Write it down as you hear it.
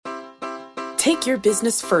Take your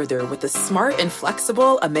business further with the smart and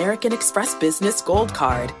flexible American Express Business Gold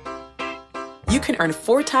Card. You can earn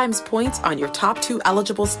 4 times points on your top 2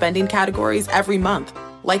 eligible spending categories every month,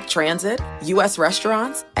 like transit, U.S.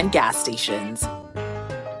 restaurants, and gas stations.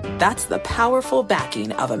 That's the powerful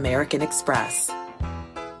backing of American Express.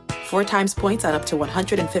 4 times points on up to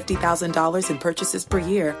 $150,000 in purchases per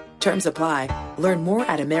year. Terms apply. Learn more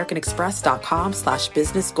at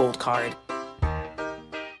americanexpress.com/business gold card.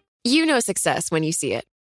 You know success when you see it.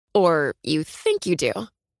 Or you think you do.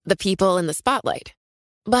 The people in the spotlight.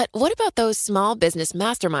 But what about those small business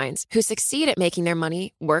masterminds who succeed at making their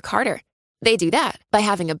money work harder? They do that by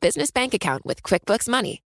having a business bank account with QuickBooks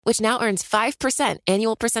Money, which now earns 5%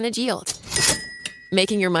 annual percentage yield.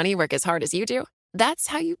 Making your money work as hard as you do? That's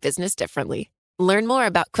how you business differently. Learn more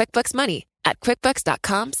about QuickBooks Money at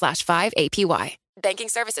quickbooks.com/5APY. Banking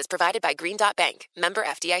services provided by Green Dot Bank. Member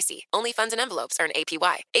FDIC. Only funds and envelopes earn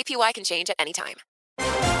APY. APY can change at any time.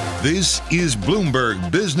 This is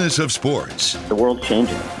Bloomberg Business of Sports. The world's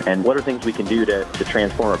changing, and what are things we can do to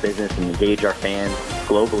transform our business and engage our fans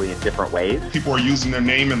globally in different ways? People are using their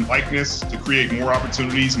name and likeness to create more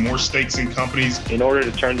opportunities, more stakes in companies. In order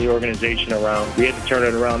to turn the organization around, we had to turn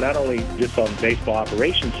it around not only just on the baseball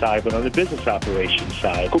operations side, but on the business operations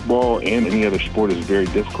side. Football and any other sport is very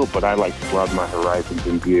difficult, but I like to broaden my horizons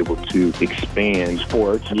and be able to expand.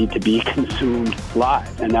 Sports need to be consumed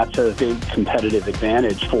live, and that's a big competitive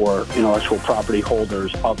advantage for intellectual property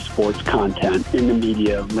holders of sports content in the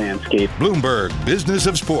media landscape. Bloomberg Business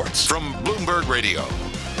of Sports from Bloomberg Radio.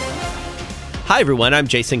 Hi, everyone. I'm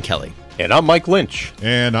Jason Kelly. And I'm Mike Lynch.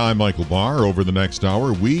 And I'm Michael Barr. Over the next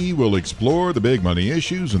hour, we will explore the big money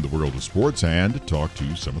issues in the world of sports and talk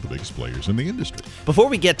to some of the biggest players in the industry. Before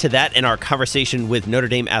we get to that and our conversation with Notre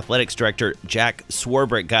Dame Athletics Director Jack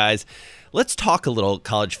Swarbrick, guys, let's talk a little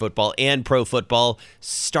college football and pro football,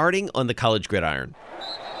 starting on the college gridiron.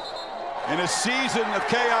 In a season of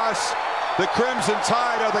chaos, the Crimson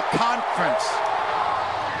Tide are the conference.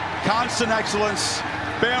 Constant excellence.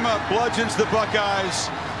 Bama bludgeons the Buckeyes,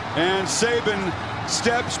 and Saban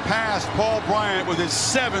steps past Paul Bryant with his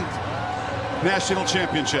 7th national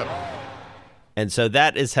championship. And so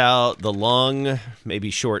that is how the long,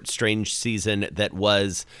 maybe short, strange season that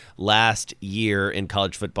was last year in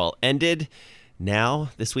college football ended. Now,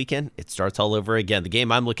 this weekend, it starts all over again. The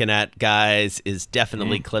game I'm looking at, guys, is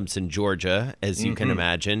definitely Clemson, Georgia, as you can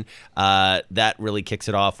imagine. That really kicks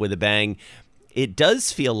it off with a bang. It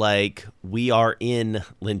does feel like we are in,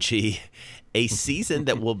 Lynchy, a season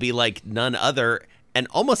that will be like none other and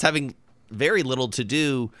almost having very little to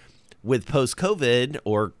do with post-COVID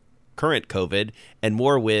or current COVID and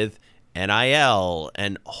more with NIL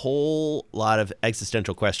and a whole lot of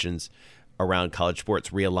existential questions around college sports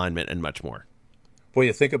realignment and much more. Boy,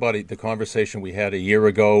 you think about it, the conversation we had a year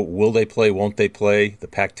ago, will they play, won't they play? The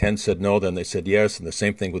Pac-10 said no, then they said yes, and the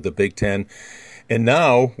same thing with the Big Ten. And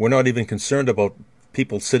now we're not even concerned about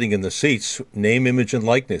people sitting in the seats, name, image, and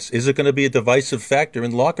likeness. Is it going to be a divisive factor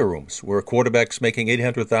in locker rooms where a quarterback's making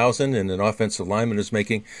 $800,000 and an offensive lineman is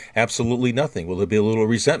making absolutely nothing? Will there be a little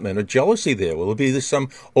resentment or jealousy there? Will there be some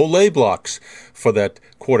Olay blocks for that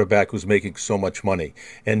quarterback who's making so much money?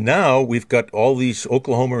 And now we've got all these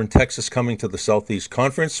Oklahoma and Texas coming to the Southeast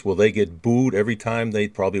Conference. Will they get booed every time? They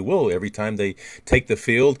probably will. Every time they take the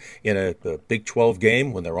field in a Big 12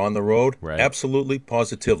 game when they're on the road? Right. Absolutely,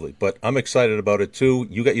 positively. But I'm excited about it, too.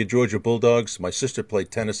 You got your Georgia Bulldogs. My sister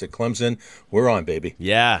played tennis at Clemson. We're on, baby.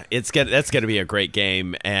 Yeah, that's going to be a great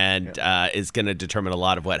game and is going to determine a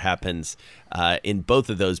lot of what happens in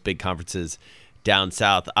both of those big conferences down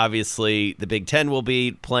south. Obviously, the Big Ten will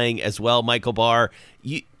be playing as well. Michael Barr,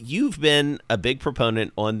 you've been a big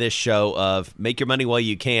proponent on this show of make your money while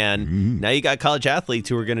you can. Mm-hmm. Now you got college athletes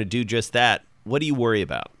who are going to do just that. What do you worry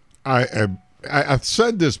about? I've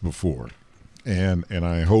said this before, and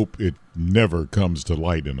I hope it never comes to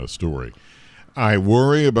light in a story. I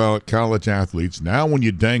worry about college athletes now when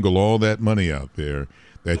you dangle all that money out there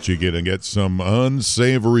that you're going to get some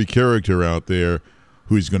unsavory character out there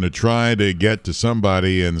who's going to try to get to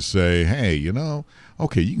somebody and say, hey,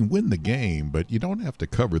 okay, you can win the game, but you don't have to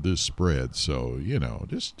cover this spread. So,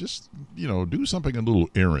 just do something a little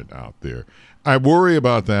errant out there. I worry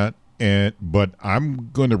about that, but I'm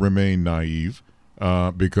going to remain naive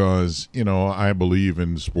because, I believe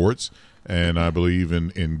in sports and I believe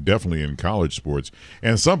in definitely in college sports.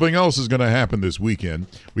 And something else is going to happen this weekend.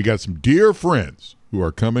 We got some dear friends who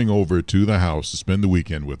are coming over to the house to spend the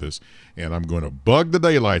weekend with us, and I'm going to bug the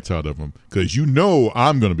daylights out of them because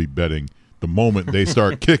I'm going to be betting the moment they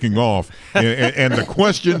start kicking off, and the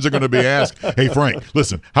questions are going to be asked. Hey, Frank,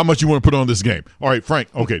 listen, how much you want to put on this game? All right,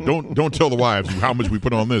 Frank, okay, don't tell the wives how much we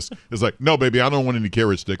put on this. It's like, no, baby, I don't want any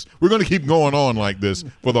carrot sticks. We're going to keep going on like this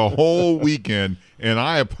for the whole weekend, and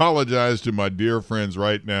I apologize to my dear friends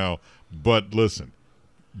right now, but listen,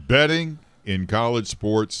 betting in college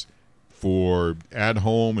sports for at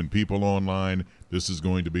home and people online, this is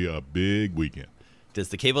going to be a big weekend. Does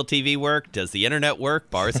the cable TV work? Does the internet work?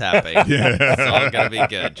 Bar's happy. Yeah. It's all going to be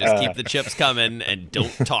good. Just keep the chips coming and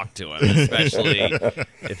don't talk to him, especially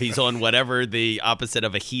if he's on whatever the opposite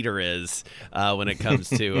of a heater is when it comes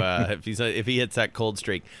to if he hits that cold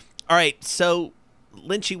streak. All right, so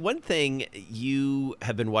Lynchy, one thing you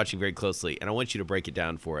have been watching very closely, and I want you to break it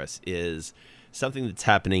down for us, is something that's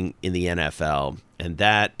happening in the NFL, and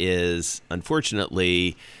that is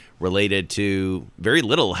unfortunately related to very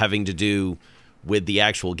little having to do with the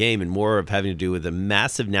actual game and more of having to do with a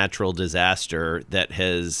massive natural disaster that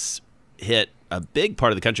has hit a big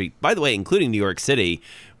part of the country, by the way, including New York City,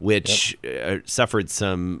 which suffered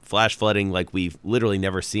some flash flooding like we've literally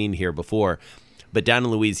never seen here before. But down in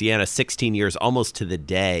Louisiana, 16 years, almost to the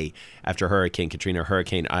day after Hurricane Katrina,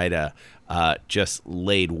 Hurricane Ida just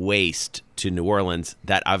laid waste to New Orleans.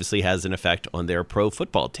 That obviously has an effect on their pro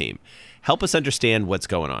football team. Help us understand what's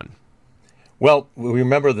going on. Well, we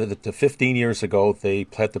remember that 15 years ago, they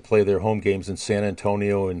had to play their home games in San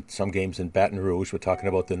Antonio and some games in Baton Rouge. We're talking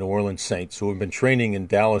about the New Orleans Saints, who have been training in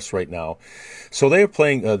Dallas right now. So they are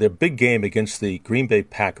playing their big game against the Green Bay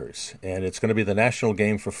Packers, and it's going to be the national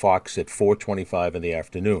game for Fox at 4:25 in the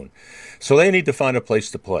afternoon. So they need to find a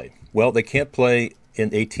place to play. Well, they can't play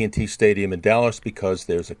in AT&T Stadium in Dallas because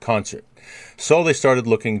there's a concert. So they started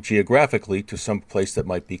looking geographically to some place that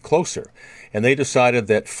might be closer, and they decided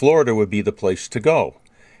that Florida would be the place to go.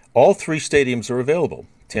 All three stadiums are available.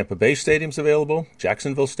 Tampa Bay Stadium's available,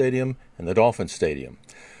 Jacksonville Stadium, and the Dolphins Stadium.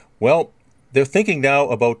 Well, they're thinking now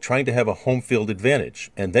about trying to have a home field advantage,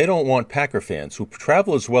 and they don't want Packer fans, who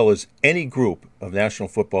travel as well as any group of National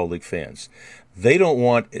Football League fans. They don't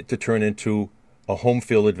want it to turn into a home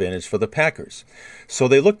field advantage for the Packers. So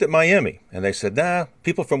they looked at Miami, and they said,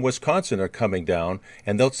 people from Wisconsin are coming down,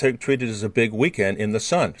 and they'll treat it as a big weekend in the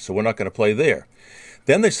sun, so we're not going to play there.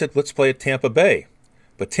 Then they said, let's play at Tampa Bay.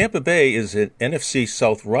 But Tampa Bay is an NFC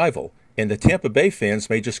South rival, and the Tampa Bay fans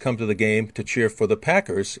may just come to the game to cheer for the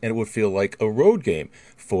Packers, and it would feel like a road game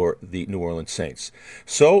for the New Orleans Saints.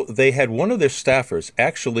 So they had one of their staffers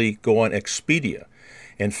actually go on Expedia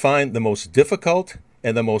and find the most difficult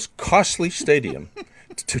and the most costly stadium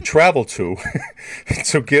to travel to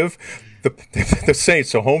give the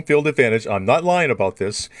Saints a home field advantage. I'm not lying about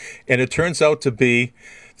this. And it turns out to be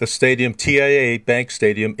the stadium, TIAA Bank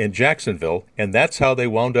Stadium in Jacksonville, and that's how they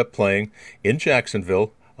wound up playing in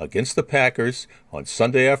Jacksonville against the Packers on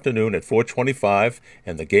Sunday afternoon at 4:25,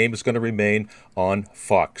 and the game is going to remain on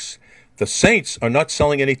Fox. The Saints are not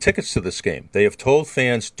selling any tickets to this game. They have told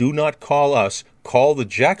fans, do not call us, call the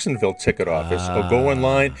Jacksonville ticket office or go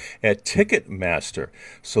online at Ticketmaster.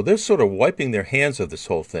 So they're sort of wiping their hands of this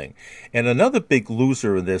whole thing. And another big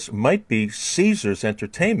loser in this might be Caesars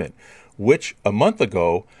Entertainment, which a month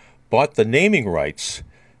ago bought the naming rights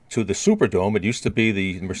to the Superdome. It used to be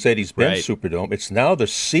the Mercedes-Benz Superdome. It's now the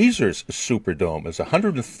Caesars Superdome. It's a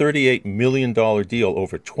 $138 million deal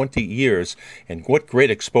over 20 years. And what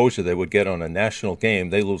great exposure they would get on a national game.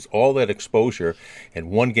 They lose all that exposure in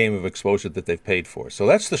one game of exposure that they've paid for. So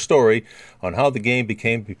that's the story on how the game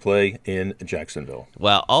became to play in Jacksonville.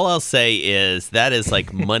 Well, all I'll say is that is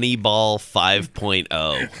like Moneyball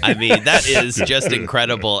 5.0. I mean, that is just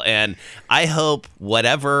incredible. And I hope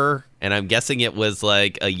whatever... And I'm guessing it was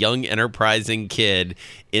like a young, enterprising kid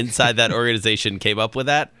inside that organization came up with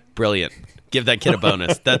that. Brilliant. Give that kid a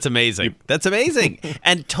bonus. That's amazing. That's amazing.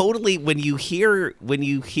 And totally, when you hear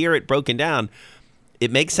it broken down, it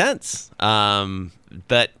makes sense.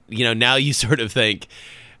 But now you sort of think,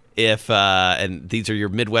 if and these are your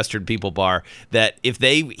Midwestern people, Bar, that if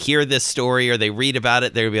they hear this story or they read about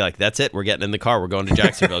it, they're gonna be like, that's it, we're getting in the car, we're going to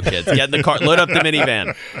Jacksonville, kids, get in the car, load up the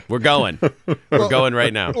minivan, we're going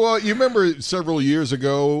right now. Well, you remember several years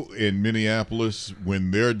ago in Minneapolis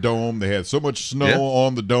when their dome, they had so much snow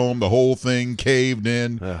on the dome, the whole thing caved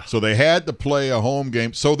in. So they had to play a home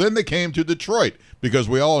game. So then they came to Detroit, because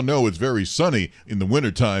we all know it's very sunny in the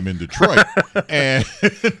wintertime in Detroit. and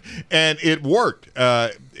it worked.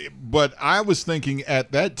 But I was thinking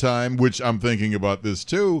at that time, which I'm thinking about this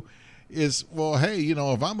too, is, well, hey,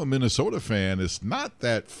 if I'm a Minnesota fan, it's not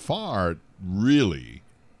that far really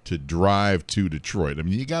to drive to Detroit. I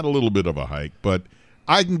mean, you got a little bit of a hike, but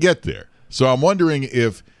I can get there. So I'm wondering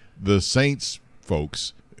if the Saints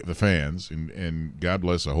folks the fans, and God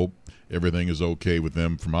bless, I hope everything is okay with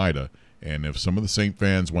them from Ida. And if some of the Saint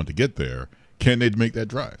fans want to get there, can they make that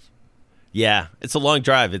drive? Yeah, it's a long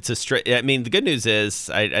drive. It's a straight. I mean, the good news is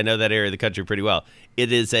I know that area of the country pretty well.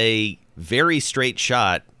 It is a very straight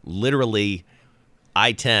shot, literally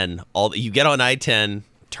I-10. You get on I-10,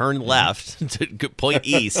 turn left to point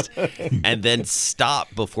east, and then stop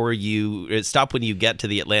when you get to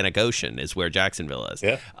the Atlantic Ocean is where Jacksonville is.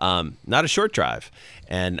 Yeah. Not a short drive.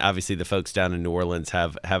 And obviously the folks down in New Orleans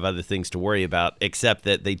have other things to worry about, except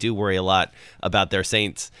that they do worry a lot about their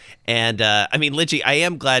Saints. And, I mean, Lynchy, I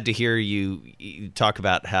am glad to hear you talk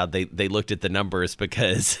about how they looked at the numbers,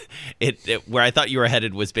 because where I thought you were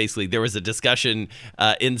headed was basically there was a discussion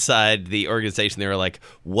inside the organization. They were like,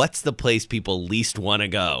 what's the place people least want to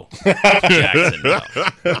go? Jacksonville.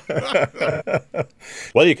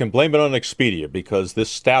 Well, you can blame it on Expedia, because this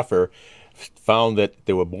staffer found that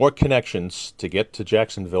there were more connections to get to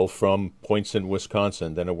Jacksonville from points in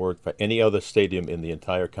Wisconsin than it were for any other stadium in the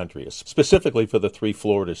entire country, specifically for the 3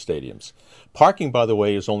 Florida stadiums. Parking, by the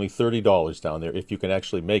way, is only $30 down there if you can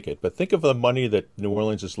actually make it. But think of the money that New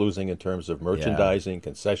Orleans is losing in terms of merchandising,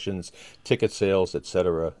 concessions, ticket sales, et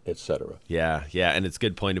cetera, et cetera. Yeah, and it's a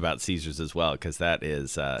good point about Caesars as well, because that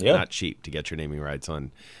is not cheap to get your naming rights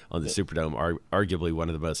on the Superdome, arguably one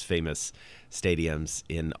of the most famous stadiums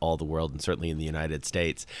in all the world, and certainly in the United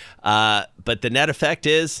States. But the net effect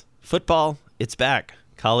is football, it's back.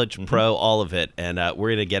 College, pro, all of it. And we're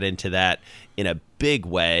going to get into that in a big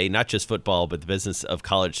way, not just football, but the business of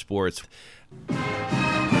college sports.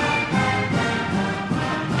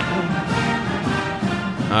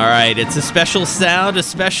 All right, it's a special sound, a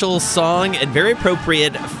special song, and very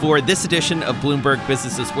appropriate for this edition of Bloomberg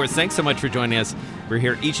Business of Sports. Thanks so much for joining us. We're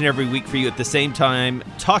here each and every week for you at the same time,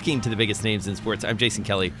 talking to the biggest names in sports. I'm Jason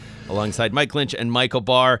Kelly, alongside Mike Lynch and Michael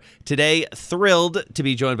Barr. Today, thrilled to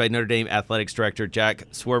be joined by Notre Dame Athletics Director Jack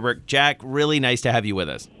Swarbrick. Jack, really nice to have you with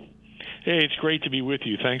us. Hey, it's great to be with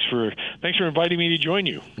you. Thanks for inviting me to join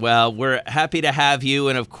you. Well, we're happy to have you.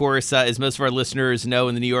 And, of course, as most of our listeners know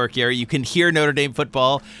in the New York area, you can hear Notre Dame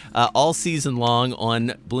football all season long on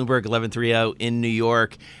Bloomberg 1130 in New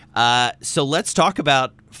York. So let's talk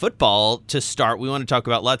about football to start. We want to talk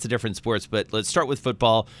about lots of different sports, but let's start with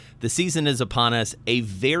football. The season is upon us, a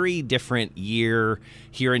very different year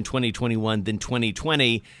here in 2021 than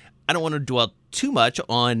 2020. I don't want to dwell too much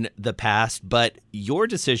on the past, but your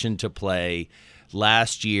decision to play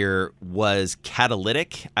last year was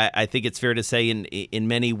catalytic. I think it's fair to say in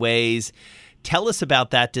many ways. Tell us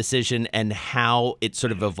about that decision and how it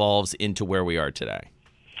sort of evolves into where we are today.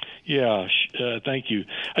 Yeah, thank you.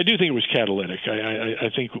 I do think it was catalytic. I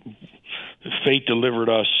think fate delivered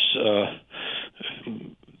us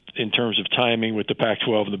in terms of timing, with the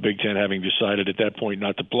Pac-12 and the Big Ten having decided at that point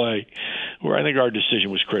not to play, where I think our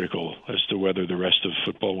decision was critical as to whether the rest of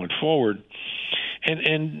football went forward.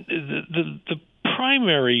 And the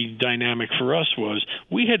primary dynamic for us was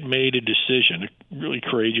we had made a decision, a really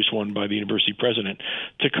courageous one by the university president,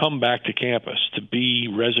 to come back to campus, to be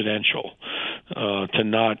residential, to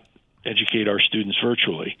not educate our students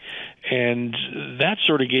virtually. And that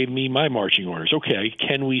sort of gave me my marching orders. Okay,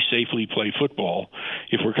 can we safely play football?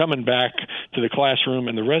 If we're coming back to the classroom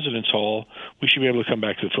and the residence hall, we should be able to come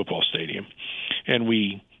back to the football stadium. And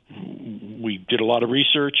we did a lot of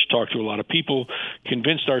research, talked to a lot of people,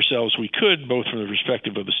 convinced ourselves we could, both from the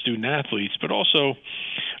perspective of the student athletes, but also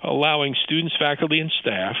allowing students, faculty, and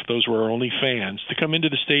staff, those were our only fans, to come into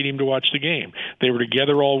the stadium to watch the game. They were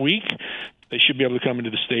together all week. They should be able to come into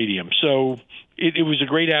the stadium. So it was a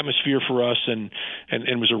great atmosphere for us and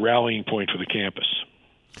was a rallying point for the campus.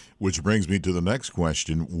 Which brings me to the next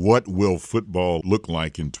question. What will football look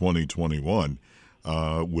like in 2021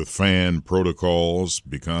 with fan protocols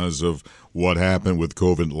because of what happened with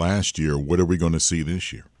COVID last year? What are we going to see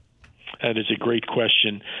this year? That is a great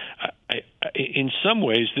question. In some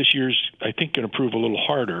ways, this year's, I think, going to prove a little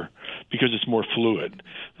harder because it's more fluid.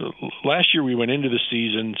 Last year, we went into the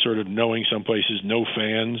season sort of knowing some places no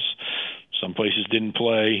fans, some places didn't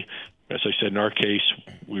play. As I said, in our case,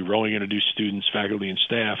 we were only going to do students, faculty, and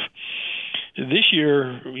staff. This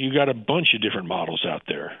year, you got a bunch of different models out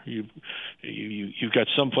there. You've got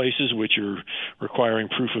some places which are requiring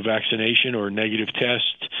proof of vaccination or negative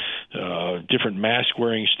test, different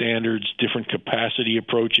mask-wearing standards, different capacity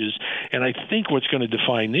approaches. And I think what's going to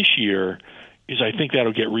define this year is I think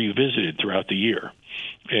that'll get revisited throughout the year.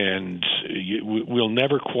 And we'll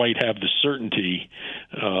never quite have the certainty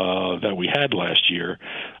that we had last year.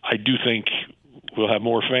 I do think we'll have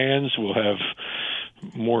more fans, we'll have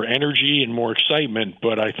more energy and more excitement,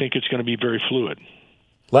 but I think it's going to be very fluid.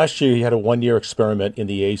 Last year, you had a one-year experiment in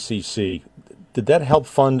the ACC. Did that help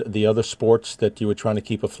fund the other sports that you were trying to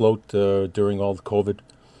keep afloat during all the COVID?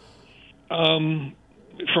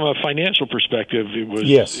 From a financial perspective, it was.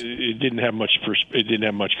 Yes. It didn't have much. It didn't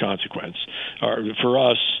have much consequence.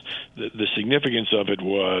 For us, the significance of it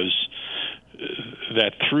was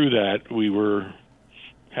that through that we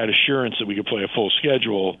had assurance that we could play a full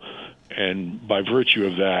schedule, and by virtue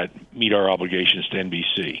of that, meet our obligations to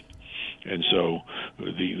NBC. And so,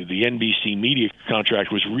 the NBC media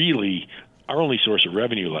contract was really our only source of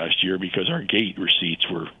revenue last year because our gate receipts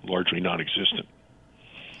were largely non-existent.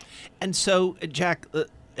 And so, Jack,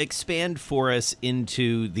 expand for us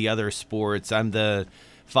into the other sports. I'm the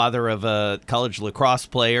father of a college lacrosse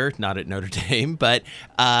player, not at Notre Dame, but,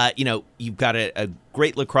 you've got a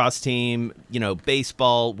great lacrosse team,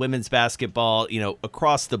 baseball, women's basketball,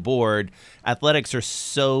 across the board. Athletics are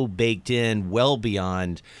so baked in well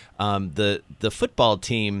beyond the football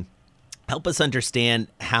team. Help us understand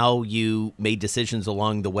how you made decisions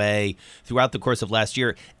along the way throughout the course of last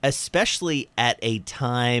year, especially at a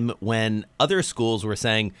time when other schools were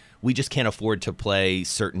saying, we just can't afford to play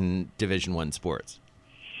certain Division I sports.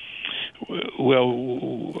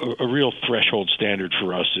 Well, a real threshold standard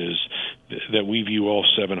for us is that we view all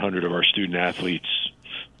 700 of our student athletes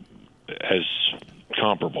as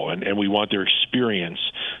comparable, and we want their experience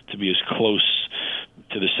to be as close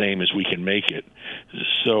to the same as we can make it.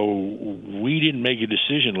 So we didn't make a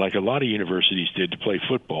decision like a lot of universities did to play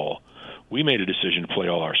football. We made a decision to play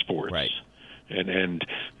all our sports. Right. And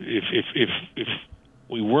if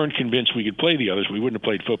we weren't convinced we could play the others, we wouldn't have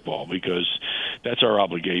played football because that's our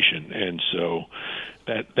obligation. And so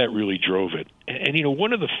that really drove it. And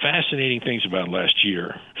one of the fascinating things about last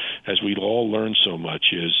year, as we all learned so much,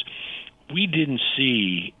 is we didn't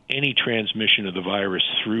see any transmission of the virus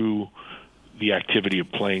through the activity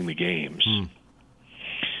of playing the games.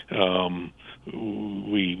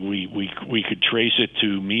 We could trace it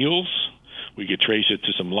to meals. We could trace it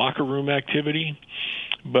to some locker room activity,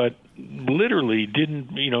 but literally didn't,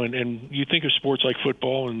 and you think of sports like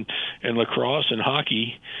football and lacrosse and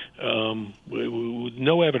hockey,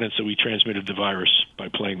 no evidence that we transmitted the virus by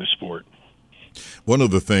playing the sport. One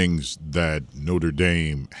of the things that Notre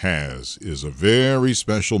Dame has is a very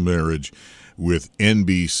special marriage with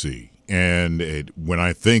NBC. And when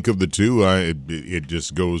I think of the two, it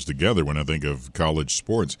just goes together when I think of college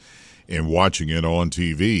sports and watching it on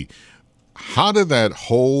TV. How did that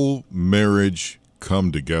whole marriage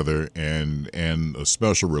come together and a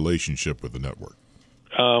special relationship with the network?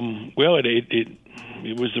 Well,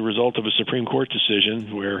 it was the result of a Supreme Court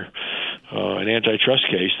decision where an antitrust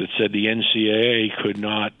case that said the NCAA could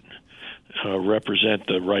not represent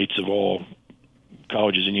the rights of all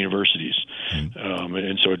colleges and universities.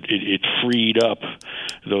 And so it freed up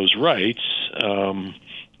those rights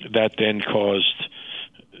that then caused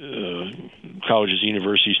colleges and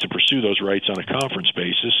universities to pursue those rights on a conference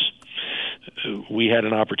basis. We had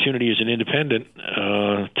an opportunity as an independent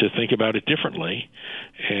to think about it differently,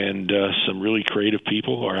 and some really creative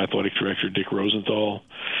people, our athletic director Dick Rosenthal,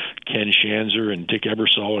 Ken Shanzer, and Dick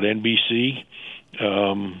Ebersol at NBC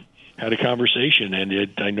had a conversation,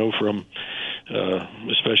 and I know from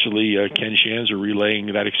especially Ken Shanzer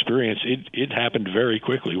relaying that experience, it happened very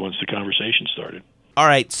quickly once the conversation started. All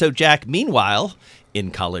right, so Jack, meanwhile,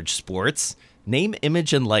 in college sports, name,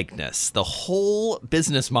 image, and likeness, the whole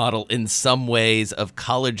business model in some ways of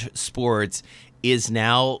college sports is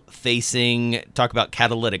now facing, talk about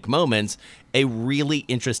catalytic moments, a really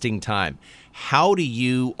interesting time. How do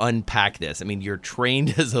you unpack this? I mean, you're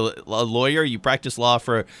trained as a lawyer. You practiced law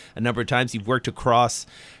for a number of times. You've worked across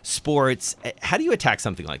sports. How do you attack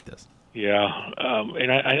something like this? Yeah,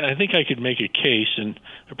 and I think I could make a case, and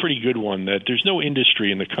a pretty good one, that there's no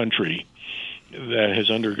industry in the country that has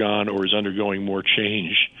undergone or is undergoing more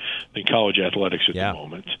change than college athletics at the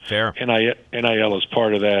moment. Fair. NIL is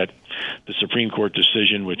part of that. The Supreme Court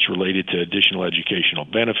decision, which related to additional educational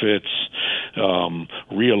benefits,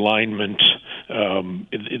 realignment,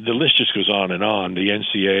 the list just goes on and on. The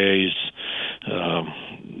NCAA's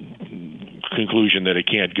conclusion that it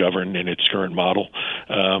can't govern in its current model.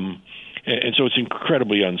 And so it's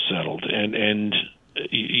incredibly unsettled. And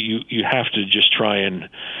you have to just try and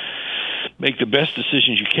make the best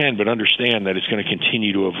decisions you can, but understand that it's going to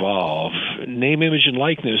continue to evolve. Name, image, and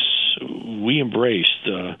likeness, we embraced.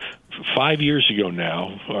 5 years ago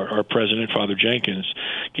now, our president, Father Jenkins,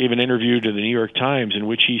 gave an interview to the New York Times in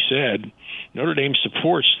which he said, Notre Dame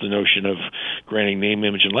supports the notion of granting name,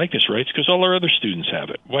 image, and likeness rights because all our other students have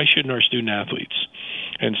it. Why shouldn't our student athletes?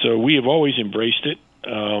 And so we have always embraced it.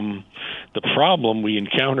 The problem we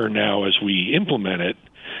encounter now as we implement it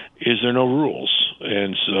is there are no rules.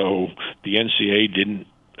 And so the NCAA didn't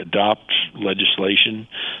adopt legislation.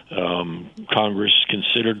 Congress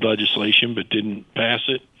considered legislation but didn't pass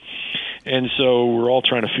it. And so we're all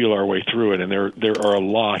trying to feel our way through it, and there are a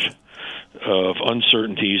lot of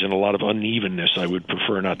uncertainties and a lot of unevenness I would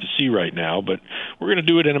prefer not to see right now, but we're going to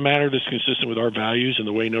do it in a manner that's consistent with our values and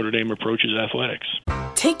the way Notre Dame approaches athletics.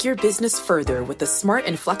 Take your business further with the smart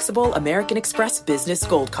and flexible American Express Business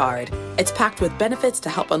Gold Card. It's packed with benefits to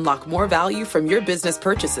help unlock more value from your business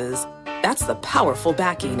purchases. That's the powerful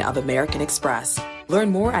backing of American Express. Learn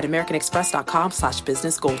more at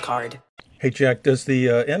americanexpress.com/business gold card. Hey, Jack, does the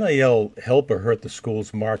NIL help or hurt the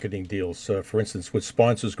school's marketing deals? For instance, would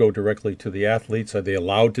sponsors go directly to the athletes? Are they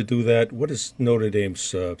allowed to do that? What is Notre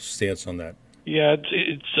Dame's stance on that? Yeah,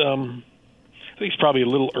 it's I think it's probably a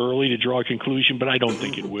little early to draw a conclusion, but I don't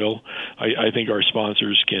think it will. I think our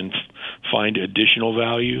sponsors can find additional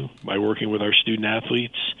value by working with our student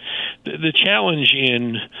athletes. The challenge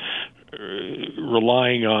in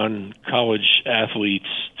relying on college athletes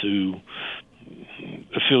to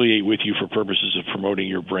affiliate with you for purposes of promoting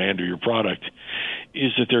your brand or your product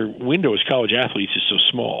is that their window as college athletes is so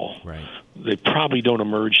small. Right. They probably don't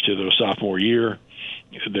emerge to their sophomore year.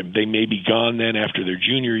 They may be gone then after their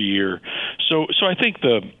junior year. So I think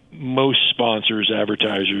the most sponsors,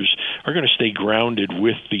 advertisers, are going to stay grounded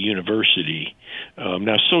with the university.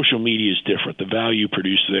 Now, social media is different. The value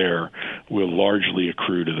produced there will largely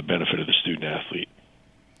accrue to the benefit of the student athlete.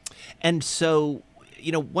 And so,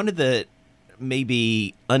 one of the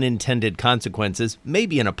maybe unintended consequences,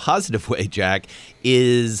 maybe in a positive way, Jack,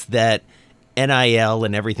 is that NIL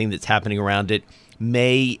and everything that's happening around it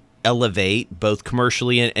may elevate, both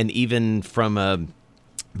commercially and even from a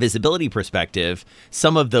visibility perspective,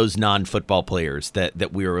 some of those non-football players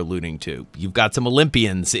that we were alluding to. You've got some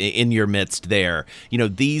Olympians in your midst there.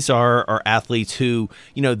 These are athletes who,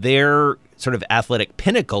 their sort of athletic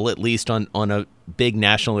pinnacle, at least on a big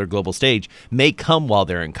national or global stage, may come while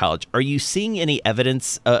they're in college. Are you seeing any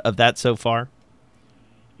evidence of that so far?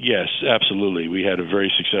 Yes, absolutely. We had a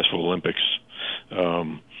very successful Olympics.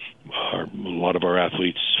 A lot of our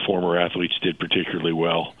athletes, former athletes, did particularly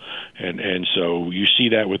well, and so you see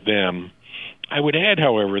that with them. I would add,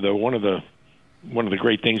 however, though, one of the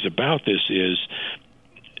great things about this is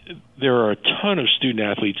there are a ton of student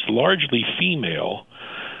athletes, largely female,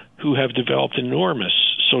 who have developed enormous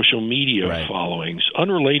social media followings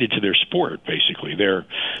unrelated to their sport. Basically, they're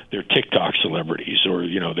TikTok celebrities, or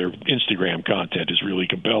their Instagram content is really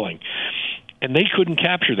compelling, and they couldn't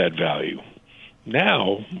capture that value.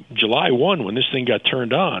 Now, July 1, when this thing got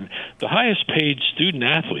turned on, the highest paid student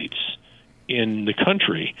athletes in the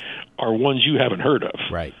country are ones you haven't heard of.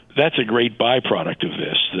 Right. That's a great byproduct of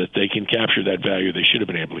this, that they can capture that value they should have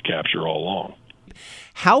been able to capture all along.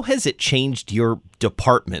 How has it changed your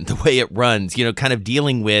department, the way it runs, kind of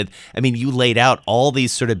dealing with, you laid out all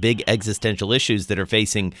these sort of big existential issues that are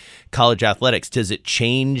facing college athletics. Does it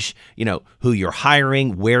change, who you're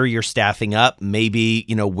hiring, where you're staffing up, maybe,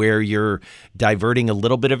 where you're diverting a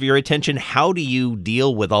little bit of your attention? How do you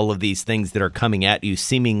deal with all of these things that are coming at you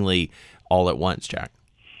seemingly all at once, Jack?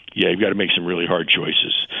 Yeah, you've got to make some really hard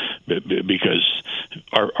choices because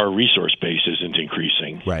our resource base isn't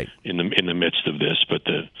increasing in the midst of this, but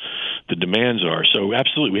the demands are. So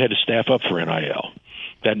absolutely, we had to staff up for NIL.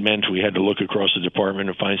 That meant we had to look across the department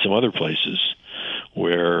and find some other places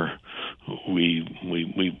where we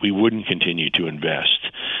wouldn't continue to invest.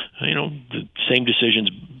 The same decisions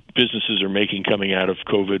businesses are making coming out of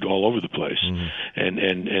COVID all over the place,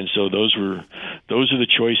 and so those are the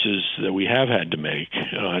choices that we have had to make.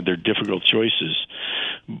 They're difficult choices,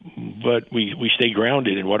 but we stay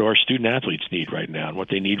grounded in what do our student athletes need right now, and what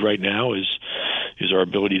they need right now is our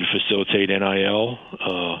ability to facilitate NIL.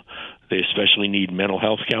 They especially need mental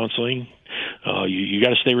health counseling. You got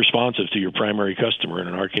to stay responsive to your primary customer, and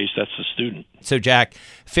in our case, that's the student. So, Jack,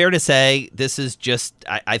 fair to say this is just,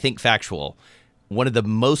 I think, factual. One of the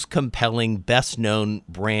most compelling, best-known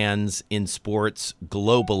brands in sports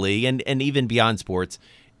globally and even beyond sports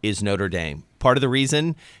is Notre Dame. Part of the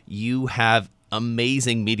reason you have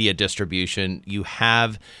amazing media distribution, you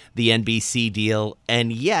have the NBC deal,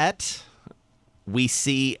 and yet we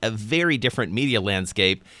see a very different media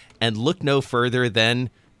landscape, and look no further than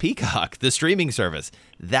Peacock, the streaming service.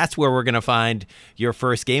 That's where we're going to find your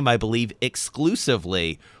first game, I believe,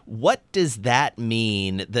 exclusively. What does that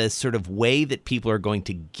mean, the sort of way that people are going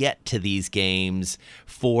to get to these games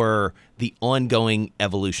for the ongoing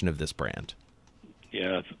evolution of this brand?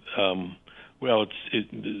 Yeah, well,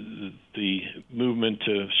 the movement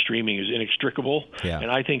to streaming is inextricable,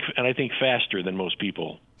 and I think faster than most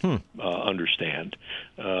people understand.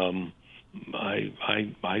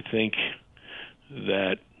 I think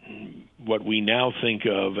that what we now think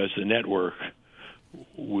of as the network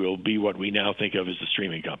will be what we now think of as the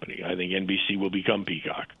streaming company. I think NBC will become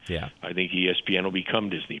Peacock. Yeah. I think ESPN will become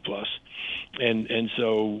Disney Plus. And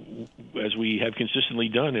so, as we have consistently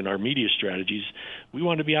done in our media strategies, we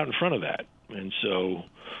want to be out in front of that. And so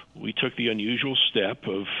we took the unusual step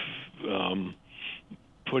of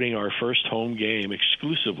putting our first home game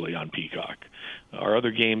exclusively on Peacock. Our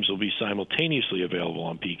other games will be simultaneously available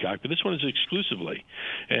on Peacock, but this one is exclusively.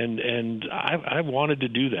 And I wanted to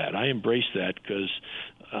do that. I embraced that because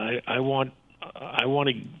I want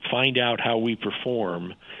to find out how we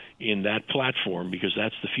perform in that platform, because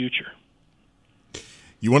that's the future.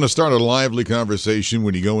 You want to start a lively conversation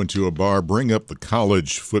when you go into a bar, bring up the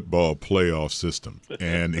college football playoff system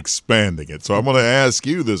and expanding it. So I'm going to ask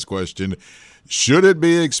you this question. Should it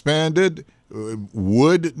be expanded?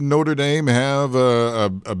 Would Notre Dame have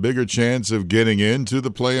a bigger chance of getting into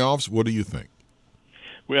the playoffs? What do you think?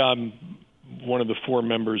 Well, I'm one of the 4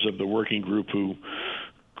 members of the working group who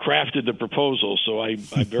crafted the proposal, so I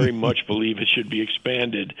very much believe it should be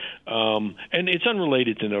expanded. And it's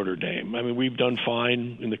unrelated to Notre Dame. I mean, we've done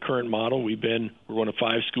fine in the current model. We're one of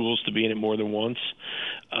 5 schools to be in it more than once.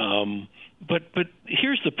 But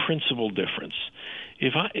here's the principal difference.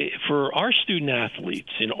 For our student athletes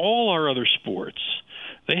in all our other sports,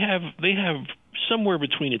 they have somewhere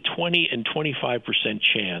between a 20 and 25%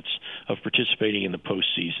 chance of participating in the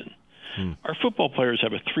postseason. Our football players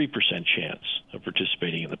have a 3% chance of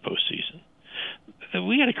participating in the postseason.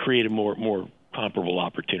 We got to create a more comparable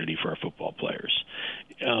opportunity for our football players,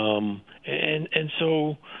 and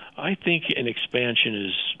so I think an expansion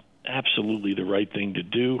is absolutely the right thing to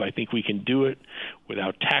do. I think we can do it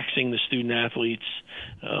without taxing the student athletes,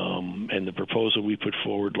 and the proposal we put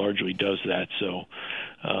forward largely does that. So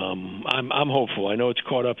I'm hopeful. I know it's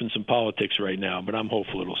caught up in some politics right now, but I'm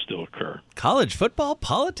hopeful it'll still occur. College football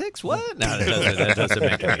politics? What? No, that doesn't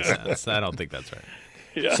make any sense. I don't think that's right.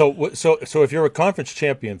 Yeah. So if you're a conference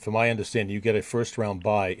champion, from my understanding, you get a first-round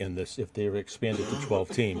bye in this if they're expanded to 12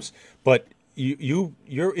 teams. But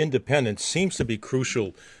your independence seems to be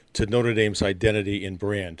crucial to Notre Dame's identity and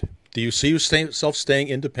brand. Do you see yourself staying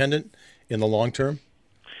independent in the long term?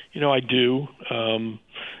 I do.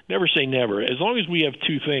 Never say never. As long as we have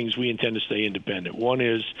 2 things, we intend to stay independent. One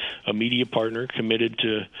is a media partner committed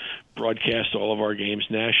to broadcast all of our games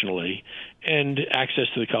nationally, and access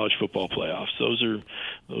to the college football playoffs. Those are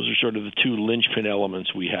sort of the 2 linchpin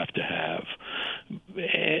elements we have to have.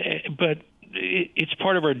 But it's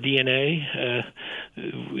part of our DNA.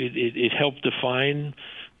 It helped define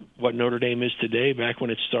what Notre Dame is today back when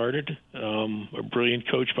it started. A brilliant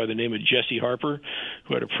coach by the name of Jesse Harper,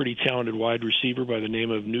 who had a pretty talented wide receiver by the name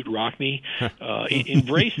of Newt Rockne,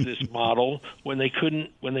 embraced this model when they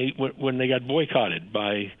got boycotted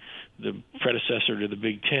by the predecessor to the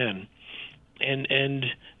Big Ten. And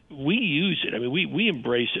we use it. I mean, we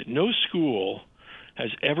embrace it. No school has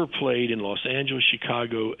ever played in Los Angeles,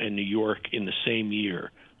 Chicago, and New York in the same year.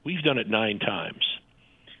 We've done it 9 times.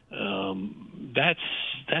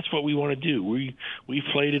 That's what we want to do. We've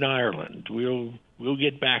played in Ireland. We'll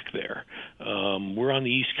get back there. We're on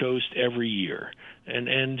the East Coast every year,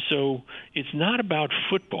 and so it's not about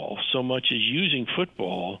football so much as using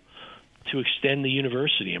football to extend the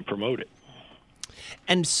university and promote it.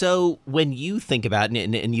 And so when you think about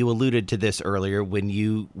it, and you alluded to this earlier, when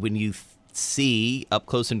you see up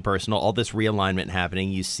close and personal all this realignment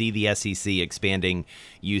happening, you see the SEC expanding,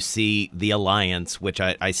 you see the alliance, which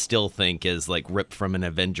I still think is like ripped from an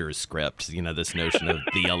Avengers script, this notion of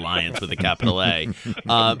the alliance with a capital A.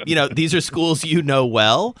 These are schools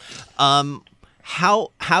well.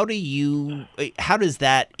 How does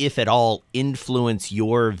that, if at all, influence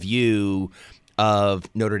your view of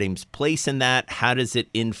Notre Dame's place in that? How does it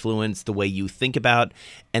influence the way you think about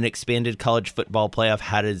an expanded college football playoff?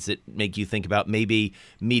 How does it make you think about maybe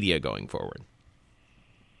media going forward?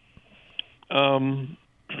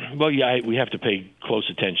 Well, yeah, we have to pay close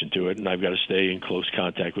attention to it, and I've got to stay in close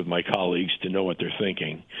contact with my colleagues to know what they're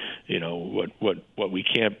thinking. What we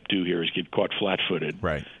can't do here is get caught flat-footed.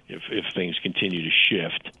 Right. If things continue to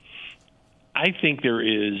shift. I think there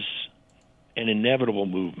is an inevitable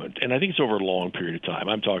movement, and I think it's over a long period of time.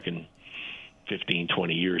 I'm talking 15,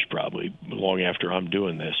 20 years probably, long after I'm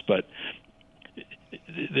doing this. But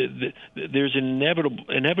there's an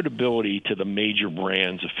inevitability to the major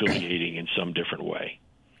brands affiliating in some different way.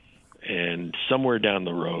 And somewhere down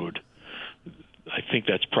the road, I think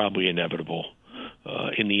that's probably inevitable.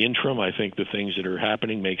 In the interim, I think the things that are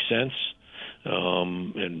happening make sense,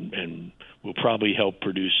 and will probably help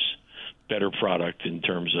produce better product in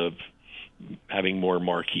terms of having more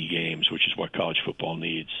marquee games, which is what college football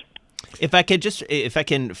needs. If I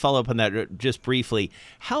can follow up on that just briefly,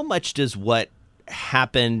 how much does what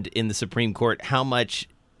happened in the Supreme Court, how much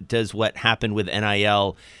does what happened with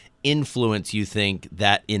NIL influence, you think,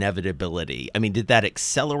 that inevitability? I mean, did that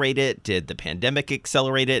accelerate it? Did the pandemic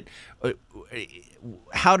accelerate it?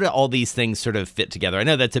 How do all these things sort of fit together? I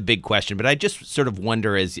know that's a big question, but I just sort of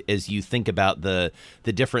wonder as you think about the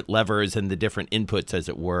different levers and the different inputs, as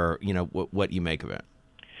it were, what you make of it.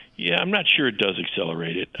 Yeah, I'm not sure it does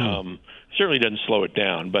accelerate it. Certainly doesn't slow it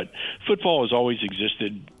down, but football has always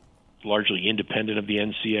existed largely independent of the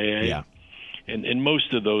NCAA. Yeah. And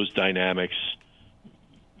most of those dynamics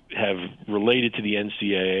have related to the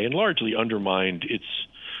NCAA and largely undermined its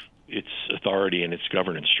authority and its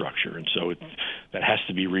governance structure. And so that has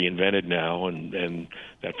to be reinvented now, and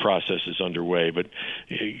that process is underway. But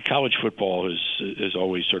college football has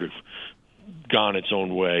always sort of gone its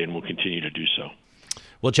own way and will continue to do so.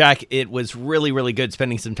 Well, Jack, it was really, really good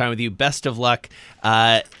spending some time with you. Best of luck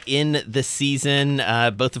in the season,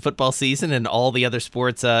 both the football season and all the other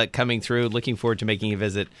sports coming through. Looking forward to making a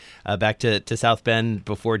visit back to South Bend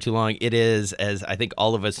before too long. It is, as I think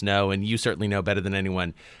all of us know, and you certainly know better than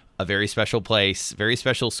anyone, a very special place, very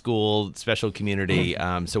special school, special community.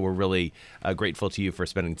 So we're really grateful to you for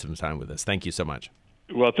spending some time with us. Thank you so much.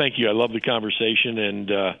 Well, thank you. I love the conversation,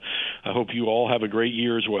 and I hope you all have a great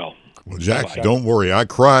year as well. Well, Jack, bye-bye. Don't worry. I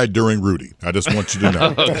cried during Rudy. I just want you to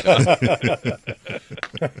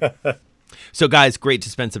know. So, guys, great to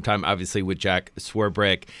spend some time, obviously, with Jack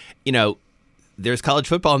Swarbrick. There's college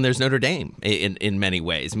football and there's Notre Dame in many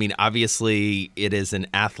ways. I mean, obviously, it is an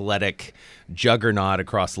athletic juggernaut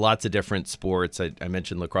across lots of different sports. I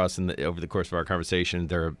mentioned lacrosse over the course of our conversation.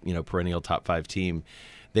 They're a perennial top 5 team.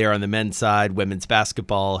 There on the men's side, women's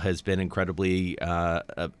basketball has been incredibly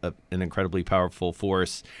an incredibly powerful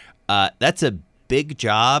force. That's a big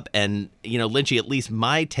job. And, Lynchy, at least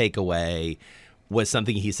my takeaway was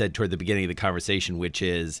something he said toward the beginning of the conversation, which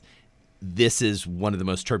is this is one of the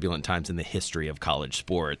most turbulent times in the history of college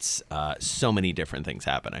sports. So many different things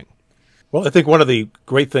happening. Well, I think one of the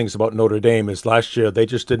great things about Notre Dame is last year they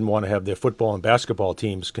just didn't want to have their football and basketball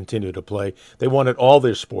teams continue to play. They wanted all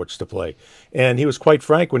their sports to play. And he was quite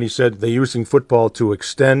frank when he said they're using football to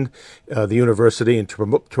extend the university and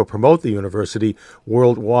to promote the university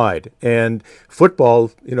worldwide. And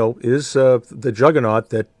football, is the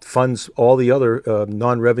juggernaut that funds all the other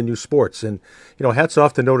non-revenue sports. And, hats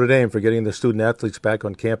off to Notre Dame for getting the student athletes back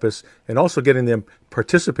on campus and also getting them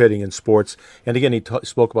participating in sports. And again, he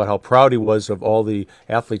spoke about how proud he was of all the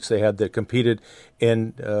athletes they had that competed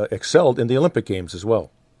and excelled in the Olympic Games as well.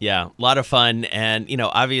 Yeah, a lot of fun. And,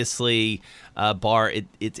 obviously, Barr,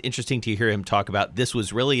 it's interesting to hear him talk about this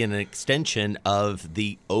was really an extension of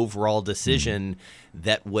the overall decision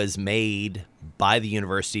that was made by the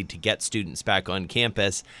university to get students back on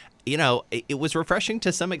campus. It was refreshing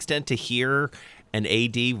to some extent to hear an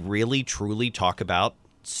AD really, truly talk about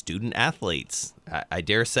student athletes. I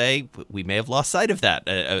dare say we may have lost sight of that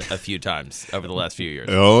a few times over the last few years.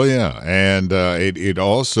 Oh, yeah. And it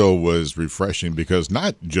also was refreshing because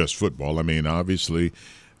not just football. I mean, obviously,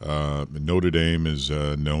 Notre Dame is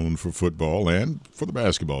known for football and for the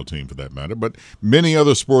basketball team, for that matter, but many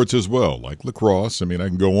other sports as well, like lacrosse. I mean, I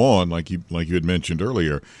can go on, like you had mentioned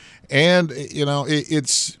earlier. And,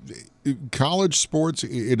 it's college sports,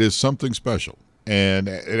 it is something special. And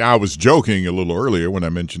I was joking a little earlier when I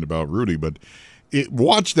mentioned about Rudy, but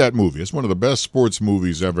watch that movie. It's one of the best sports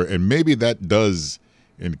movies ever, and maybe that does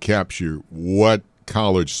encapture what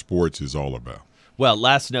college sports is all about. Well,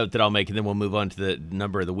 last note that I'll make, and then we'll move on to the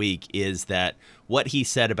number of the week, is that what he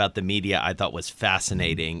said about the media I thought was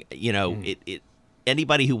fascinating.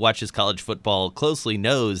 Anybody who watches college football closely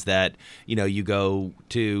knows that, you go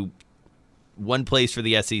to one place for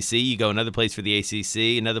the SEC, you go another place for the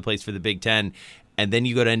ACC, another place for the Big Ten, and then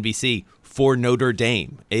you go to NBC for Notre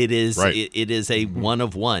Dame. It is right. It is a one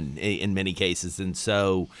of one in many cases, and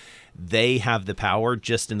so they have the power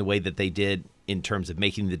just in the way that they did in terms of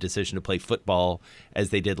making the decision to play football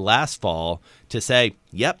as they did last fall to say,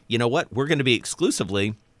 yep, you know what, we're going to be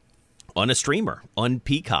exclusively on a streamer, on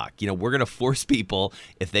Peacock. We're going to force people,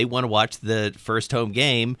 if they want to watch the first home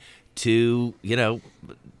game, to,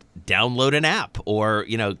 download an app or,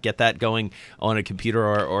 get that going on a computer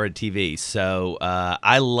or a TV. So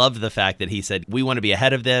I love the fact that he said, we want to be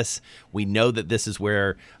ahead of this. We know that this is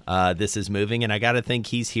where this is moving. And I got to think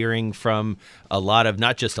he's hearing from a lot of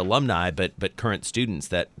not just alumni, but current students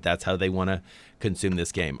that's how they want to consume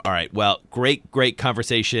this game. All right. Well, great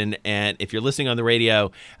conversation. And if you're listening on the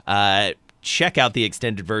radio, check out the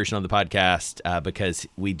extended version on the podcast because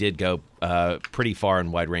we did go pretty far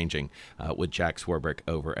and wide-ranging with Jack Swarbrick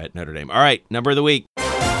over at Notre Dame. All right, number of the week.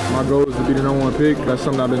 My goal is to be the number 1 pick. That's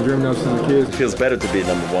something I've been dreaming of since a kid. It feels better to be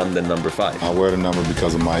number 1 than number 5. I wear the number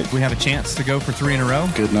because of Mike. We have a chance to go for 3 in a row.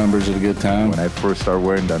 Good numbers at a good time. When I first started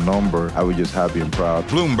wearing that number, I was just happy and proud.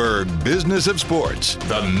 Bloomberg Business of Sports,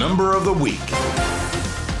 the number of the week.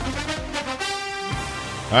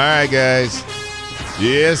 All right, guys.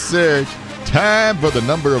 Yes, sir. Time for the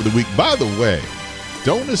number of the week. By the way,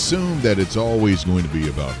 don't assume that it's always going to be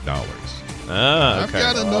about dollars. I've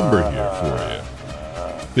got a number here for you.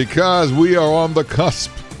 Because we are on the cusp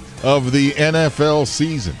of the NFL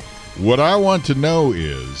season. What I want to know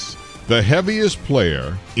is the heaviest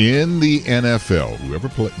player in the NFL, whoever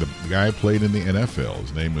played, the guy who played in the NFL,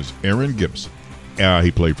 his name was Aaron Gibson. He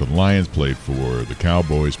played for the Lions, played for the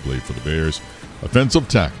Cowboys, played for the Bears. Offensive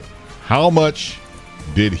tackle. How much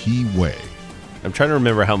did he weigh? I'm trying to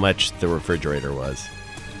remember how much the refrigerator was.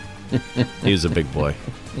 He was a big boy.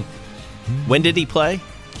 When did he play?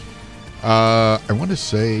 I want to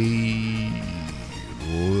say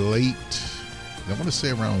late. I want to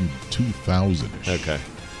say around 2000-ish. Okay.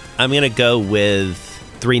 I'm going to go with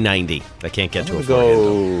 390. I can't get to a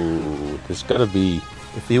 400. There's got to be,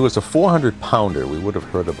 if he was a 400-pounder, we would have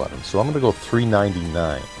heard about him. So I'm going to go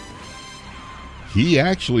 399. He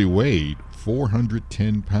actually weighed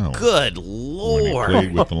 410 pounds. Good Lord. When he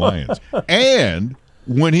played with the Lions. And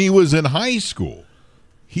when he was in high school,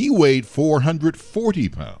 he weighed 440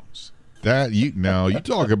 pounds. You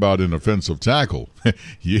talk about an offensive tackle.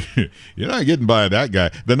 You're not getting by that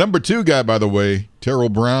guy. The number 2 guy, by the way, Terrell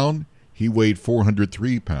Brown, he weighed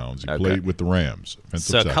 403 pounds. He played with the Rams.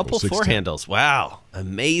 So a couple 4 handles. Wow.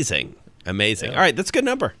 Amazing. All right, that's a good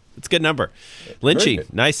number.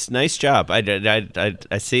 Lynchy, nice job.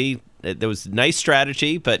 I see there was nice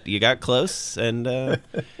strategy, but you got close, and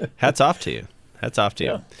hats off to you.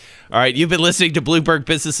 Yeah. All right, you've been listening to Bloomberg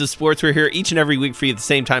Business of Sports. We're here each and every week for you at the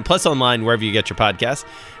same time, plus online wherever you get your podcasts.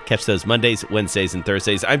 Catch those Mondays, Wednesdays, and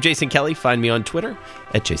Thursdays. I'm Jason Kelly. Find me on Twitter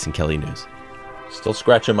at Jason Kelly News. Still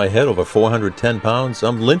scratching my head over 410 pounds.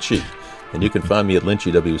 I'm Lynchy, and you can find me at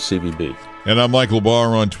Lynchy WCVB. And I'm Michael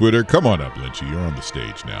Barr on Twitter. Come on up, Lynchy. You're on the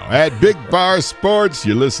stage now. At Big Bar Sports,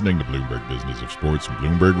 you're listening to Bloomberg Business of Sports from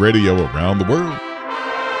Bloomberg Radio around the world.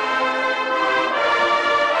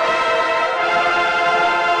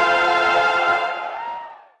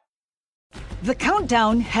 The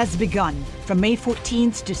countdown has begun. From May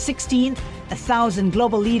 14th to 16th, 1,000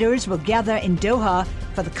 global leaders will gather in Doha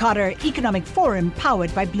for the Qatar Economic Forum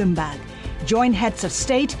powered by Bloomberg. Join heads of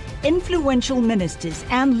state, influential ministers,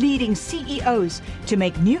 and leading CEOs to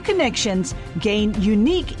make new connections, gain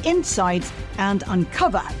unique insights, and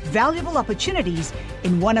uncover valuable opportunities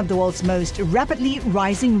in one of the world's most rapidly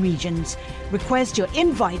rising regions. Request your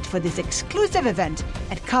invite for this exclusive event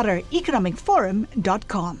at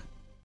QatarEconomicForum.com.